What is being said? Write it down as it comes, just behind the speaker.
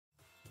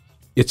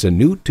It's a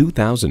new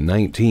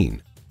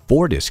 2019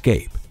 Ford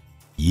Escape.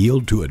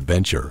 Yield to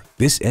adventure.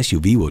 This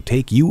SUV will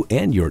take you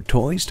and your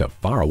toys to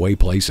faraway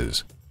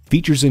places.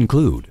 Features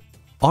include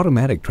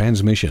automatic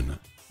transmission,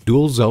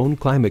 dual zone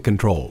climate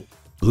control,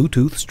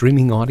 Bluetooth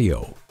streaming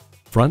audio,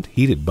 front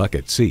heated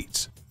bucket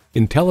seats,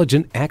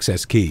 intelligent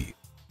access key,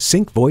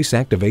 sync voice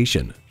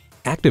activation,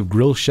 active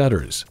grille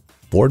shutters,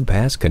 Ford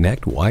Pass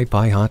Connect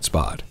Wi-Fi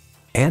hotspot,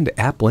 and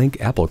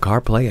AppLink Apple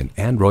CarPlay and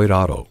Android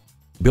Auto.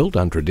 Built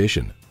on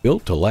tradition,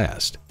 built to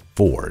last.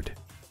 Ford.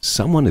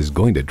 Someone is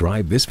going to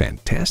drive this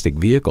fantastic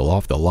vehicle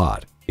off the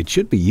lot. It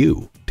should be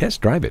you.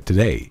 Test drive it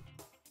today.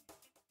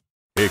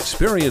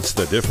 Experience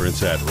the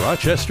difference at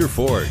Rochester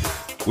Ford.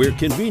 We're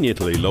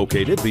conveniently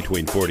located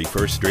between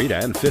 41st Street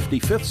and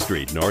 55th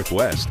Street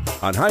Northwest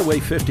on Highway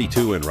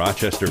 52 in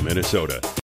Rochester, Minnesota.